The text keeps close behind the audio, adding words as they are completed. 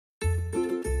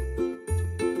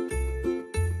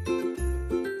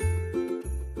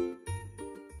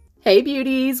Hey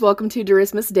beauties, welcome to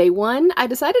Durismus Day 1. I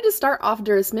decided to start off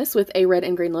Durismus with a red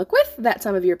and green look with that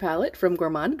time of year palette from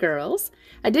Gourmande Girls.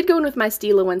 I did go in with my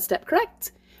Stila One Step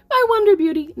Correct, my Wonder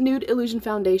Beauty Nude Illusion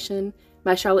Foundation,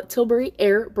 my Charlotte Tilbury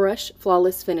Airbrush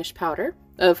Flawless Finish Powder,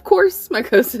 of course my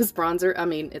Kosas bronzer,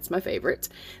 it's my favorite,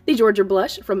 the Georgia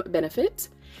Blush from Benefit,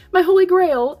 my Holy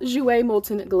Grail Jouer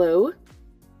Molten Glow.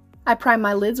 I prime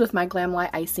my lids with my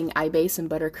Glamlite Eye-Cing Eye Base and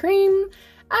Buttercream.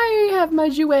 I have my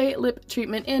Jouer lip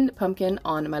treatment in Pumpkin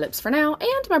on my lips for now,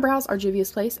 and my brows are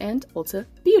Juvias Place and Ulta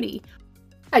Beauty.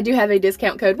 I do have a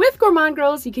discount code with Gourmande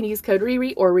Girls. You can use code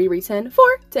RIRI or RIRI10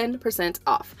 for 10%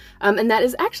 off. And that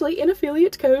is actually an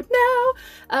affiliate code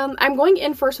now. I'm going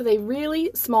in first with a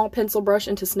really small pencil brush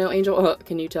into Snow Angel. Oh,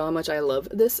 can you tell how much I love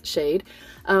this shade?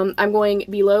 I'm going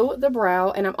below the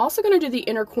brow, and I'm also going to do the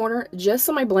inner corner just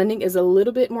so my blending is a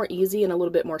little bit more easy and a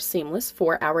little bit more seamless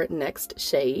for our next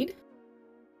shade.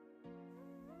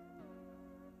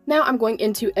 Now I'm going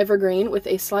into Evergreen with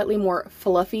a slightly more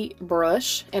fluffy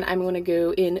brush, and I'm going to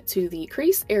go into the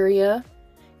crease area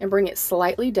and bring it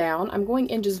slightly down. I'm going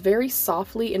in just very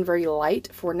softly and very light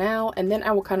for now, and then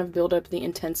I will kind of build up the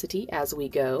intensity as we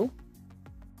go.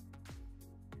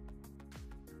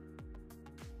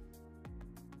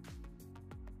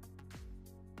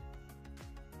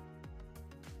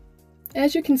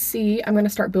 As you can see, I'm going to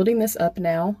start building this up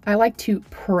now. I like to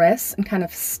press and kind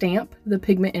of stamp the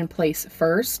pigment in place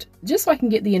first, just so I can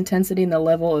get the intensity and the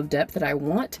level of depth that I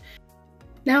want.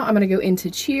 Now I'm going to go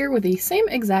into Cheer with the same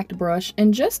exact brush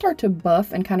and just start to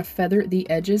buff and kind of feather the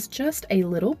edges just a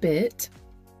little bit.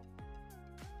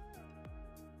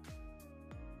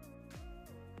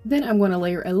 Then I'm going to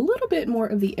layer a little bit more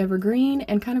of the Evergreen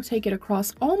and kind of take it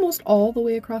across almost all the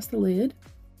way across the lid.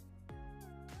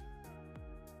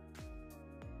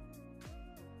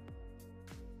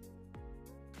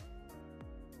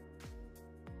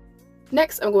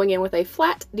 Next, I'm going in with a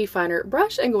flat definer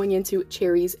brush and going into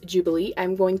Cherry's Jubilee.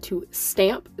 I'm going to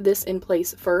stamp this in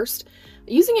place first,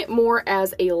 using it more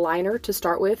as a liner to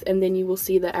start with, and then you will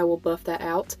see that I will buff that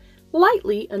out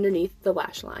lightly underneath the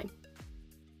lash line.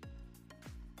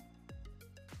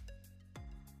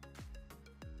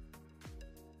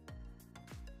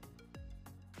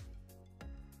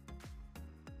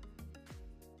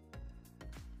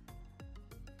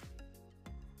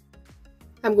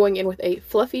 I'm going in with a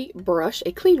fluffy brush,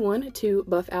 a clean one, to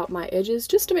buff out my edges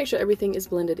just to make sure everything is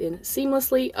blended in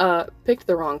seamlessly. Picked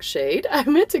the wrong shade. I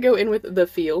meant to go in with the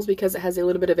Feels because it has a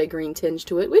little bit of a green tinge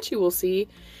to it, which you will see.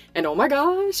 And oh my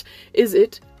gosh, is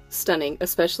it stunning,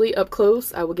 especially up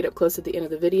close. I will get up close at the end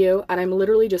of the video, and I'm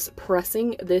literally just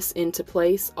pressing this into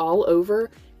place all over,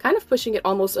 kind of pushing it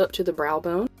almost up to the brow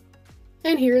bone.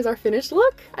 And here is our finished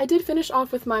look. I did finish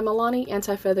off with my Milani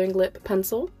Anti-Feathering Lip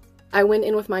Pencil. I went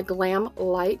in with my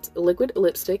Glamlite liquid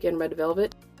lipstick in Red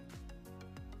Velvet.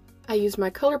 I used my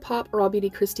Colourpop Raw Beauty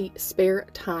Kristi Spare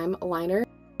Time liner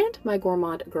and my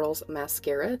Gourmande Girls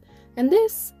mascara. And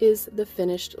this is the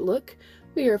finished look.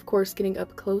 We are of course getting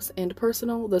up close and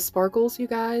personal. The sparkles, you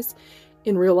guys,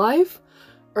 in real life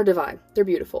are divine. They're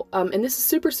beautiful. And this is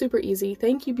super easy.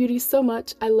 Thank you beauties so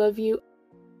much. I love you.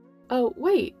 Oh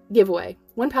wait, giveaway.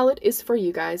 One palette is for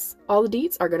you guys. All the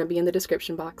deets are going to be in the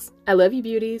description box. I love you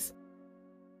beauties.